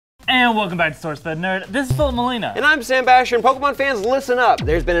And welcome back to SourceFedNERD. This is Philip Molina. And I'm Sam Basher, and Pokemon fans, listen up.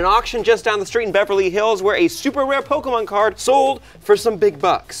 There's been an auction just down the street in Beverly Hills where a super rare Pokemon card sold for some big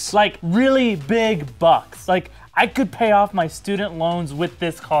bucks. Like, really big bucks. Like, I could pay off my student loans with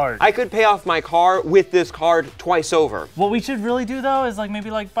this card. I could pay off my car with this card twice over. What we should really do, though, is maybe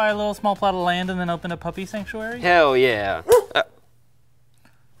buy a little small plot of land and then open a puppy sanctuary. Hell yeah. I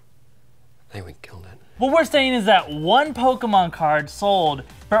think we killed it. What we're saying is that one Pokemon card sold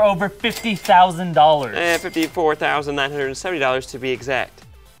for over $50,000. $54,970 to be exact.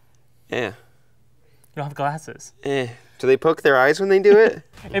 Yeah. You don't have glasses. Do they poke their eyes when they do it?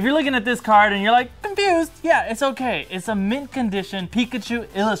 If you're looking at this card and you're confused, yeah, it's okay. It's a mint condition Pikachu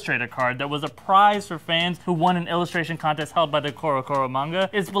Illustrator card that was a prize for fans who won an illustration contest held by the Coro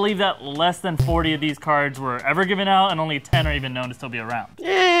manga. It's believed that less than 40 of these cards were ever given out and only 10 are even known to still be around.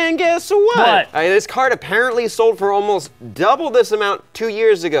 And guess what? This card apparently sold for almost double this amount 2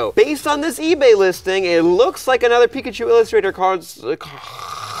 years ago. Based on this eBay listing, it looks like another Pikachu Illustrator card's...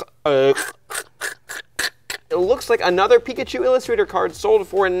 It looks like another Pikachu Illustrator card sold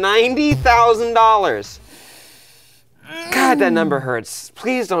for $90,000. God, that number hurts.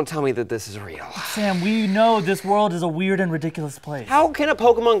 Please don't tell me that this is real. Sam, we know this world is a weird and ridiculous place. How can a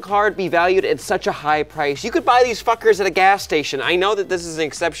Pokemon card be valued at such a high price? You could buy these fuckers at a gas station. I know that this is an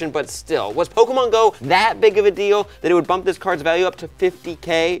exception, but still. Was Pokemon Go that big of a deal that it would bump this card's value up to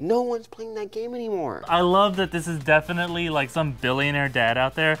 $50K? No one's playing that game anymore. I love that this is definitely some billionaire dad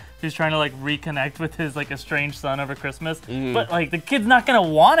out there who's trying to reconnect with his estranged son over Christmas. But the kid's not gonna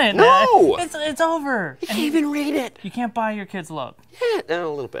want it. No! It's over. You can't even read it. You can't buy your kids love. Yeah, a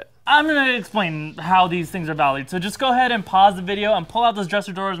little bit. I'm gonna explain how these things are valued. So just go ahead and pause the video and pull out those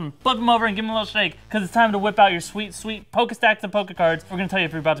dresser drawers and flip them over and give them a little shake, because it's time to whip out your sweet, sweet Pokestacks and Pokecards. We're gonna tell you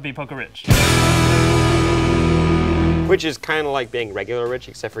if you're about to be Poke rich. Which is kind of like being regular rich,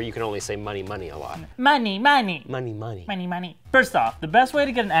 except for you can only say money, money a lot. Money, money. Money, money. Money, money. First off, the best way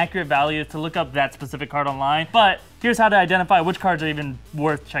to get an accurate value is to look up that specific card online, but here's how to identify which cards are even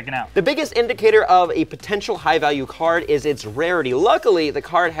worth checking out. The biggest indicator of a potential high value card is its rarity. Luckily, the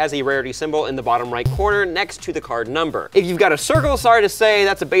card has a rarity symbol in the bottom right corner next to the card number. If you've got a circle, sorry to say,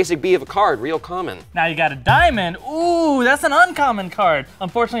 that's a basic B of a card, real common. Now you got a diamond, ooh, that's an uncommon card.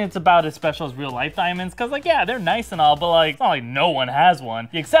 Unfortunately, it's about as special as real life diamonds, because yeah, they're nice and all, but it's not like no one has one.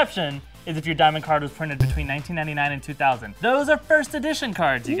 The exception is if your diamond card was printed between 1999 and 2000. Those are first edition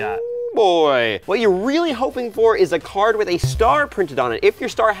cards you got. Ooh, boy. What you're really hoping for is a card with a star printed on it. If your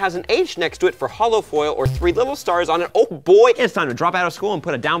star has an H next to it for hollow foil or 3 little stars on it, oh boy, it's time to drop out of school and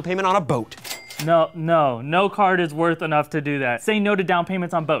put a down payment on a boat. No card is worth enough to do that. Say no to down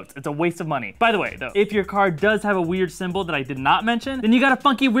payments on boats. It's a waste of money. By the way, though, if your card does have a weird symbol that I did not mention, then you got a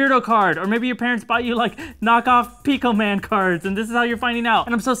funky weirdo card, or maybe your parents bought you knockoff Pico Man cards, and this is how you're finding out.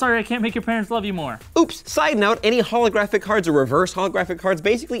 And I'm so sorry I can't make your parents love you more. Oops, side note, any holographic cards or reverse holographic cards,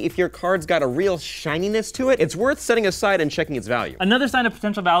 basically if your card's got a real shininess to it, it's worth setting aside and checking its value. Another sign of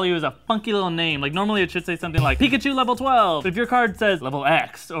potential value is a funky little name. Normally it should say something like Pikachu level 12, but if your card says level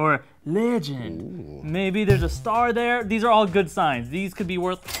X or Legend. Ooh. Maybe there's a star there. These are all good signs. These could be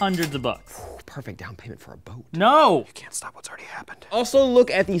worth hundreds of bucks. Perfect down payment for a boat. No! You can't stop what's already happened. Also look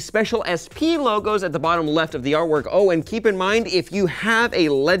at the special SP logos at the bottom left of the artwork. Oh, and keep in mind, if you have a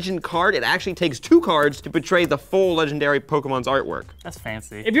legend card, it actually takes 2 cards to portray the full legendary Pokemon's artwork. That's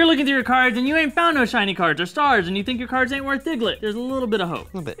fancy. If you're looking through your cards and you ain't found no shiny cards or stars and you think your cards ain't worth Diglett, there's a little bit of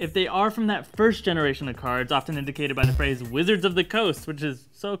hope. A little bit. If they are from that first generation of cards, often indicated by the phrase Wizards of the Coast, which is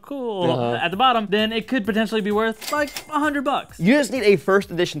so cool, at the bottom, then it could potentially be worth $100. You just need a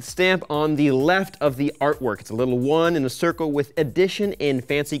first edition stamp on the left of the artwork. It's a little 1 in a circle with edition in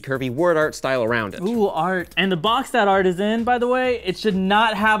fancy curvy word art style around it. Ooh, art. And the box that art is in, by the way, it should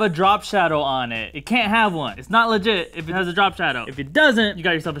not have a drop shadow on it. It can't have one. It's not legit if it has a drop shadow. If it doesn't, you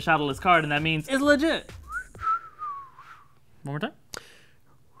got yourself a shadowless card, and that means it's legit. One more time.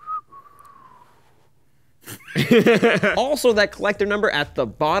 Also, that collector number at the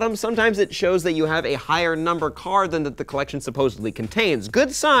bottom, sometimes it shows that you have a higher number card than that the collection supposedly contains.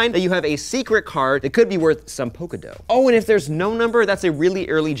 Good sign that you have a secret card that could be worth some Pokedough. Oh, and if there's no number, that's a really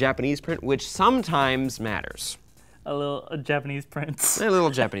early Japanese print, which sometimes matters. A Japanese prince. A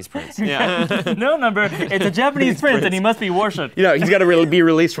little Japanese prince, yeah. No number, it's a Japanese prince and he must be worshipped. You know, he's got to be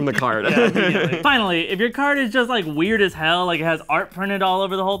released from the card. Yeah, finally, if your card is just weird as hell, it has art printed all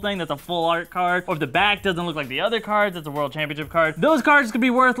over the whole thing, that's a full art card, or if the back doesn't look like the other cards, it's a World Championship card, those cards could be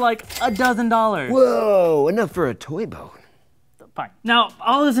worth $12. Whoa, enough for a toy boat. Fine. Now,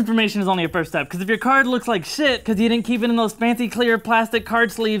 all this information is only a first step, because if your card looks like shit because you didn't keep it in those fancy clear plastic card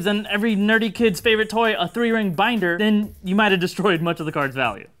sleeves and every nerdy kid's favorite toy, a 3-ring binder, then you might have destroyed much of the card's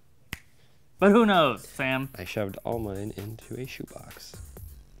value. But who knows, Sam? I shoved all mine into a shoebox,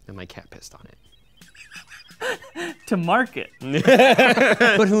 and my cat pissed on it. To market.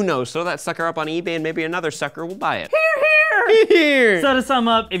 But who knows? Throw that sucker up on eBay and maybe another sucker will buy it. Here. So to sum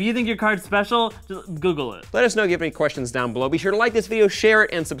up, if you think your card's special, just Google it. Let us know if you have any questions down below. Be sure to like this video, share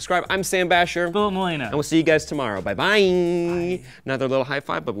it, and subscribe. I'm Sam Basher. Philip Molina. And we'll see you guys tomorrow. Bye-bye. Another little high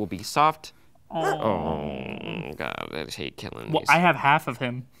five, but we'll be soft. Oh, God, I just hate killing these. Well, I have half of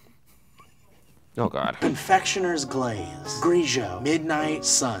him. Oh, God. Confectioner's Glaze, Grigio, Midnight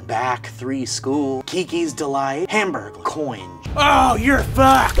Sun, Back 3 School, Kiki's Delight, Hamburger, Coin. Oh, you're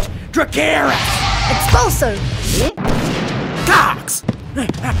fucked! Dracaris! Expulso! Cox!